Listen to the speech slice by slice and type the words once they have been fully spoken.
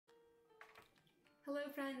Hello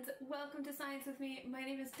friends, welcome to Science with me. My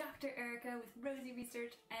name is Dr. Erica with Rosie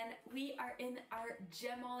Research and we are in our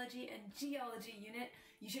Gemology and Geology unit.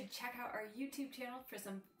 You should check out our YouTube channel for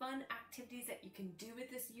some fun activities that you can do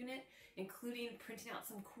with this unit, including printing out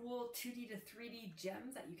some cool 2D to 3D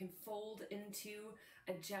gems that you can fold into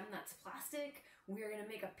a gem that's plastic. We're going to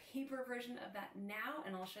make a paper version of that now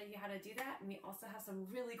and I'll show you how to do that. And we also have some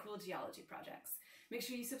really cool geology projects. Make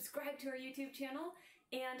sure you subscribe to our YouTube channel,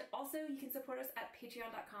 and also you can support us at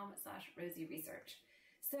patreon.com/rosieresearch.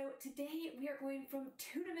 So today we are going from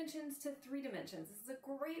 2 dimensions to 3 dimensions. This is a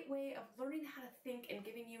great way of learning how to think and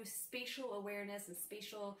giving you spatial awareness and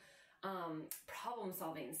spatial problem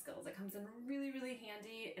solving skills. It comes in really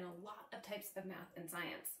handy in a lot of types of math and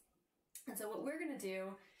science. And so what we're going to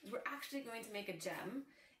do is we're actually going to make a gem,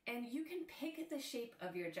 and you can pick the shape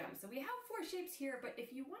of your gem. So we have 4 shapes here, but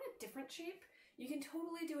if you want a different shape, you can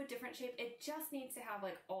totally do a different shape. It just needs to have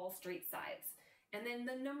like all straight sides. And then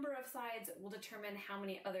the number of sides will determine how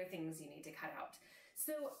many other things you need to cut out.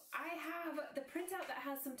 So I have the printout that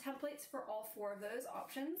has some templates for all 4 of those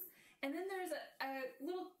options. And then there's a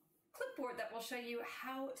little clipboard that will show you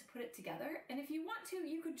how to put it together. And if you want to,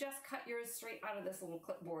 you could just cut yours straight out of this little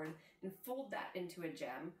clipboard and fold that into a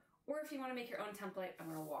gem. Or if you want to make your own template, I'm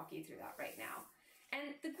going to walk you through that right now.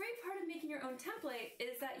 And the great part of making your own template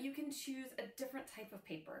is that you can choose a different type of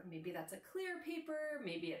paper. Maybe that's a clear paper,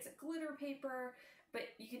 maybe it's a glitter paper,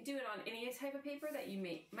 but you can do it on any type of paper that you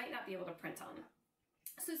might not be able to print on.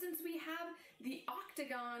 So since we have the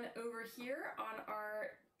octagon over here on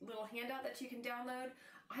our little handout that you can download,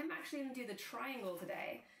 I'm actually going to do the triangle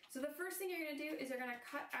today. So the first thing you're going to do is you're going to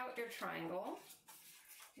cut out your triangle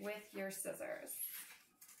with your scissors.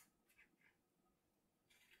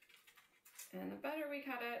 And the better we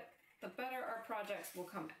cut it, the better our projects will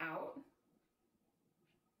come out.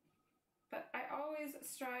 But I always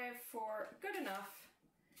strive for good enough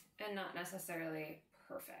and not necessarily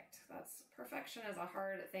perfect. Perfection is a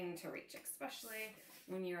hard thing to reach, especially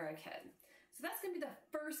when you're a kid. So that's going to be the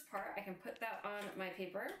first part. I can put that on my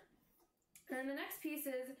paper. And then the next piece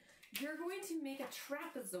is you're going to make a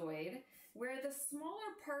trapezoid where the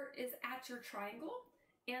smaller part is at your triangle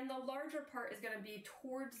and the larger part is going to be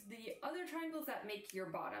towards the other triangles that make your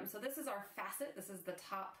bottom. So this is our facet. This is the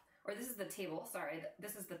top, or this is the table, sorry.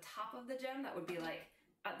 This is the top of the gem. That would be like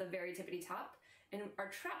at the very tippity top. And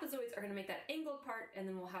our trapezoids are going to make that angled part, and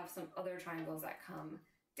then we'll have some other triangles that come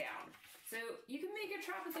down. So you can make your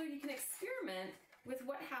trapezoid. You can experiment with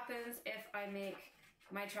what happens if I make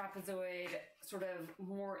my trapezoid sort of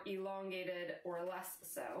more elongated or less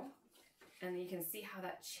so. And you can see how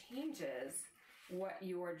that changes what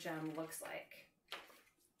your gem looks like.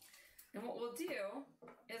 And what we'll do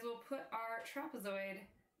is we'll put our trapezoid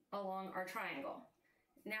along our triangle.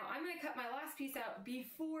 Now I'm going to cut my last piece out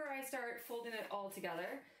before I start folding it all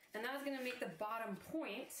together, and that's going to make the bottom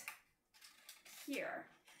point here.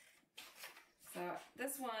 So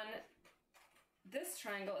this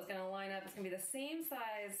triangle is going to line up. It's going to be the same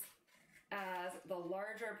size as the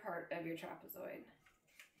larger part of your trapezoid.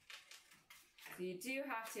 So you do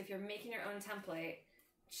have to, if you're making your own template,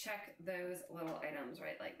 check those little items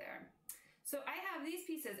right like there. So I have these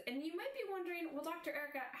pieces, and you might be wondering, well, Dr.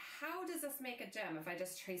 Erica, how does this make a gem if I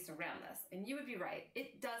just trace around this? And you would be right,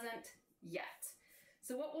 it doesn't yet.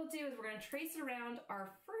 So what we'll do is we're going to trace around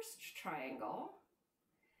our first triangle.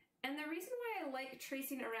 And the reason why I like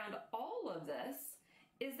tracing around all of this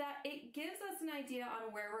is that it gives us an idea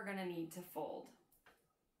on where we're going to need to fold.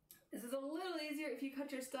 This is a little easier if you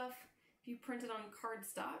cut your stuff, if you print it on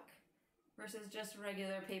cardstock versus just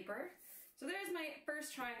regular paper. So there's my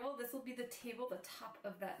first triangle. This will be the table, the top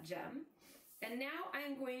of that gem. And now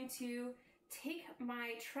I'm going to take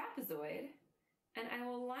my trapezoid and I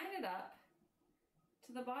will line it up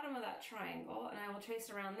to the bottom of that triangle, and I will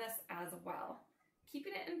trace around this as well,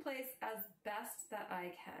 keeping it in place as best that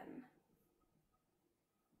I can.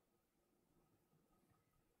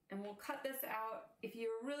 And we'll cut this out. If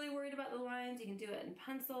you're really worried about the lines, you can do it in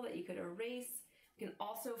pencil that you could erase. You can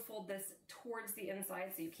also fold this towards the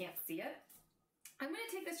inside so you can't see it. I'm going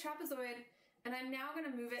to take this trapezoid and I'm now going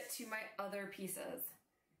to move it to my other pieces,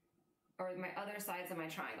 or my other sides of my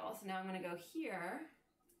triangle. So now I'm going to go here,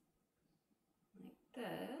 like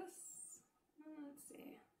this. Let's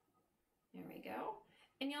see. There we go.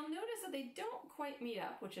 And you'll notice that they don't quite meet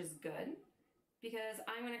up, which is good, because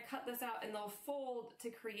I'm going to cut this out and they'll fold to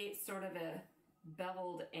create sort of a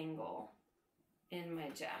beveled angle in my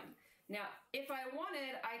gem. Now, if I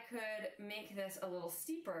wanted, I could make this a little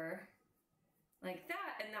steeper like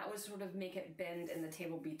that, and that would sort of make it bend and the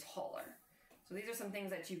table be taller. So these are some things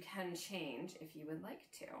that you can change if you would like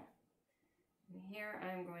to. And here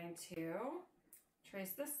I'm going to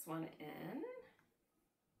trace this one in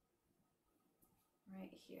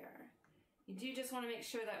right here. You do just want to make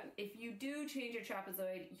sure that if you do change your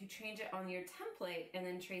trapezoid, you change it on your template and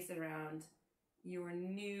then trace it around your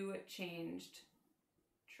new changed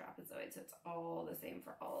trapezoid, so it's all the same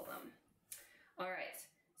for all of them. All right,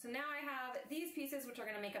 so now I have these pieces which are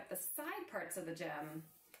going to make up the side parts of the gem,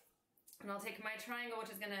 and I'll take my triangle, which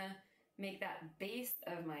is going to make that base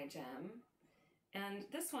of my gem, and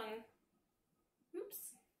this one, oops,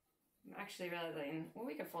 I'm actually realizing, well,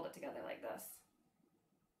 we could fold it together like this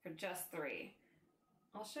for just 3.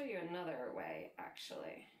 I'll show you another way,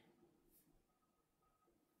 actually.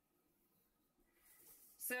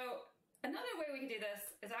 So another way we could do this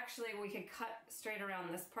is actually we could cut straight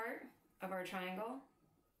around this part of our triangle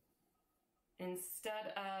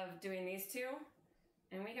instead of doing these two.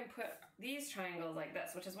 And we can put these triangles like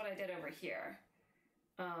this, which is what I did over here.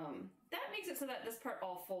 That makes it so that this part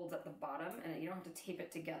all folds at the bottom and you don't have to tape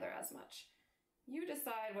it together as much. You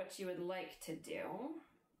decide what you would like to do.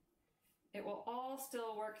 It will all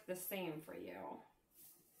still work the same for you.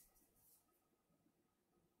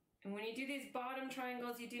 And when you do these bottom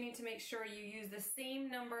triangles, you do need to make sure you use the same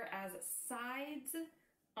number as sides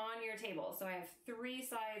on your table. So I have 3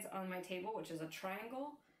 sides on my table, which is a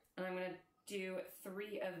triangle, and I'm going to do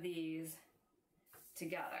 3 of these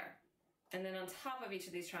together. And then on top of each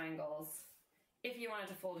of these triangles, if you want it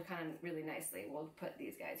to fold kind of really nicely, we'll put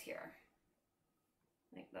these guys here,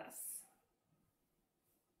 like this.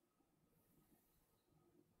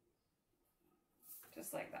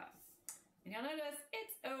 Just like that. And you'll notice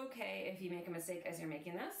it's okay if you make a mistake as you're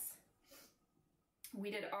making this. We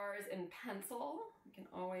did ours in pencil. You can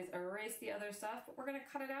always erase the other stuff, but we're going to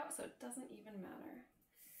cut it out so it doesn't even matter.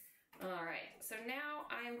 All right, so now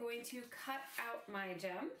I'm going to cut out my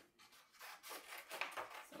gem.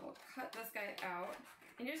 So we'll cut this guy out.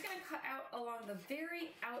 And you're just going to cut out along the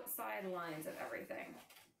very outside lines of everything.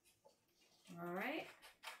 All right.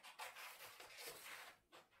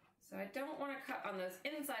 So I don't want to cut on those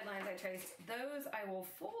inside lines I traced. Those I will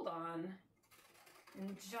fold on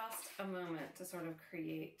in just a moment to sort of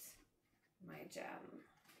create my gem.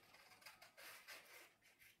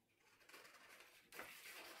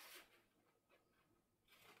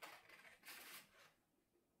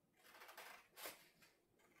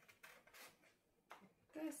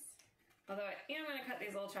 Like this. Although I am going to cut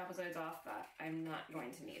these little trapezoids off that I'm not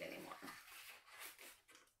going to need anymore.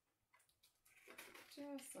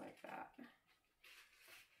 Just like that.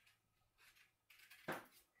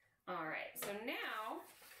 All right, so now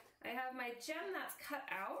I have my gem that's cut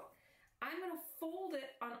out. I'm going to fold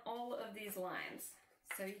it on all of these lines.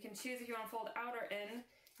 So you can choose if you want to fold out or in.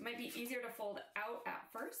 It might be easier to fold out at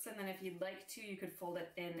first, and then if you'd like to, you could fold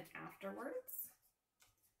it in afterwards.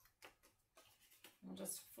 I'll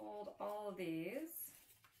just fold all of these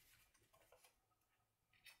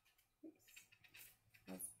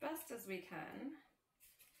as best as we can.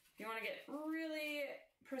 If you want to get really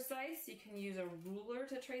precise, you can use a ruler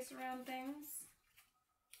to trace around things.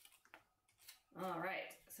 All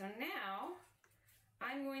right, so now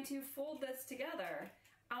I'm going to fold this together.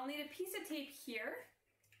 I'll need a piece of tape here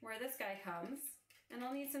where this guy comes, and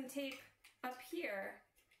I'll need some tape up here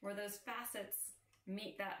where those facets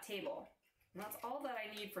meet that table. And that's all that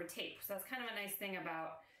I need for tape. So that's kind of a nice thing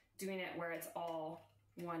about doing it where it's all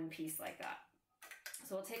one piece like that.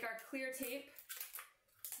 So we'll take our clear tape.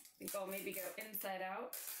 I think I'll maybe go inside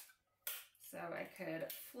out. So I could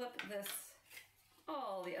flip this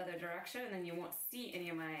all the other direction and then you won't see any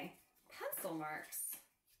of my pencil marks.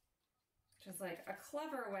 Which is like a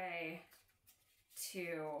clever way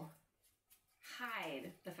to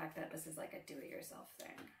hide the fact that this is like a do-it-yourself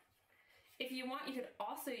thing. If you want, you could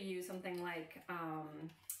also use something like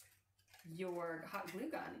your hot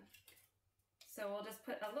glue gun. So we'll just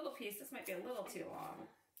put a little piece, this might be a little too long.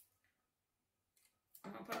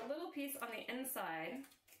 I'm gonna put a little piece on the inside,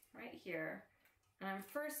 right here. And I'm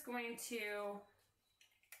first going to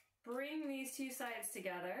bring these two sides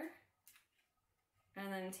together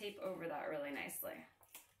and then tape over that really nicely.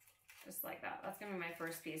 Just like that. That's gonna be my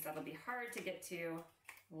first piece. That'll be hard to get to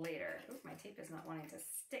later. Ooh, my tape is not wanting to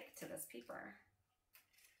stick to this paper.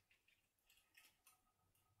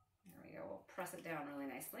 There we go, we'll press it down really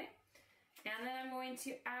nicely. And then I'm going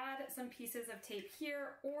to add some pieces of tape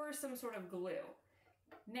here or some sort of glue.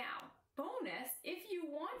 Now, bonus, if you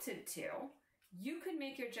wanted to, you could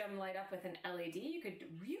make your gem light up with an LED. You could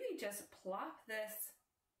really just plop this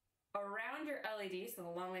around your LED, so the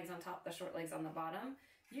long legs on top, the short legs on the bottom.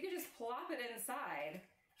 You could just plop it inside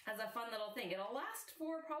as a fun little thing. It'll last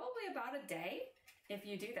for probably about a day if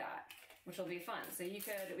you do that. which will be fun. So we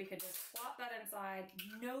could just plop that inside,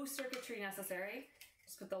 no circuitry necessary.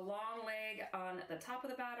 Just put the long leg on the top of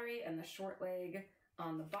the battery and the short leg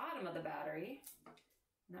on the bottom of the battery.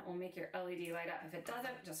 And that will make your LED light up. If it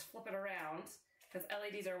doesn't, just flip it around, because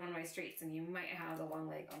LEDs are one-way streets and you might have the long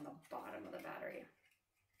leg on the bottom of the battery.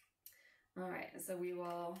 All right, so we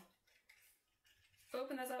will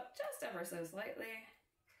open this up just ever so slightly.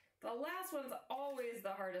 The last one's always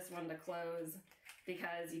the hardest one to close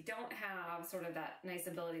because you don't have sort of that nice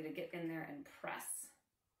ability to get in there and press.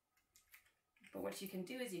 But what you can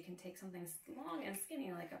do is you can take something long and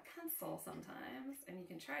skinny like a pencil sometimes, and you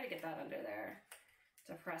can try to get that under there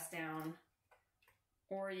to press down,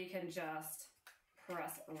 or you can just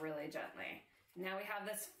press really gently. Now we have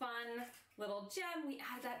this fun little gem. We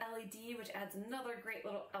add that LED, which adds another great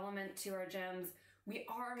little element to our gems. We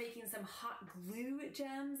are making some hot glue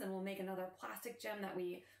gems, and we'll make another plastic gem that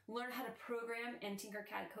we learn how to program in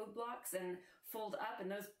Tinkercad code blocks and fold up, and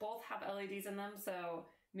those both have LEDs in them, so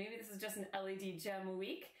maybe this is just an LED gem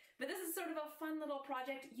week. But this is sort of a fun little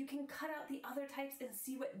project. You can cut out the other types and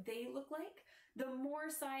see what they look like. The more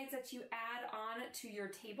sides that you add on to your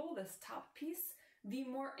table, this top piece, the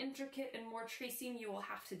more intricate and more tracing you will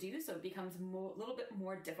have to do, so it becomes a little bit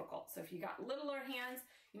more difficult. So if you got littler hands,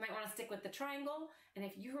 you might want to stick with the triangle, and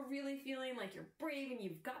if you're really feeling like you're brave and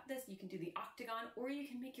you've got this, you can do the octagon, or you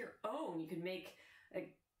can make your own. You can make,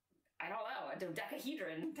 I don't know, a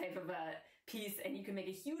dodecahedron type of a piece, and you can make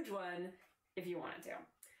a huge one if you wanted to.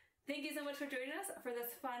 Thank you so much for joining us for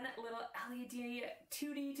this fun little LED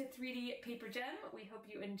 2D to 3D paper gem. We hope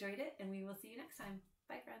you enjoyed it, and we will see you next time.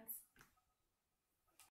 Bye, friends.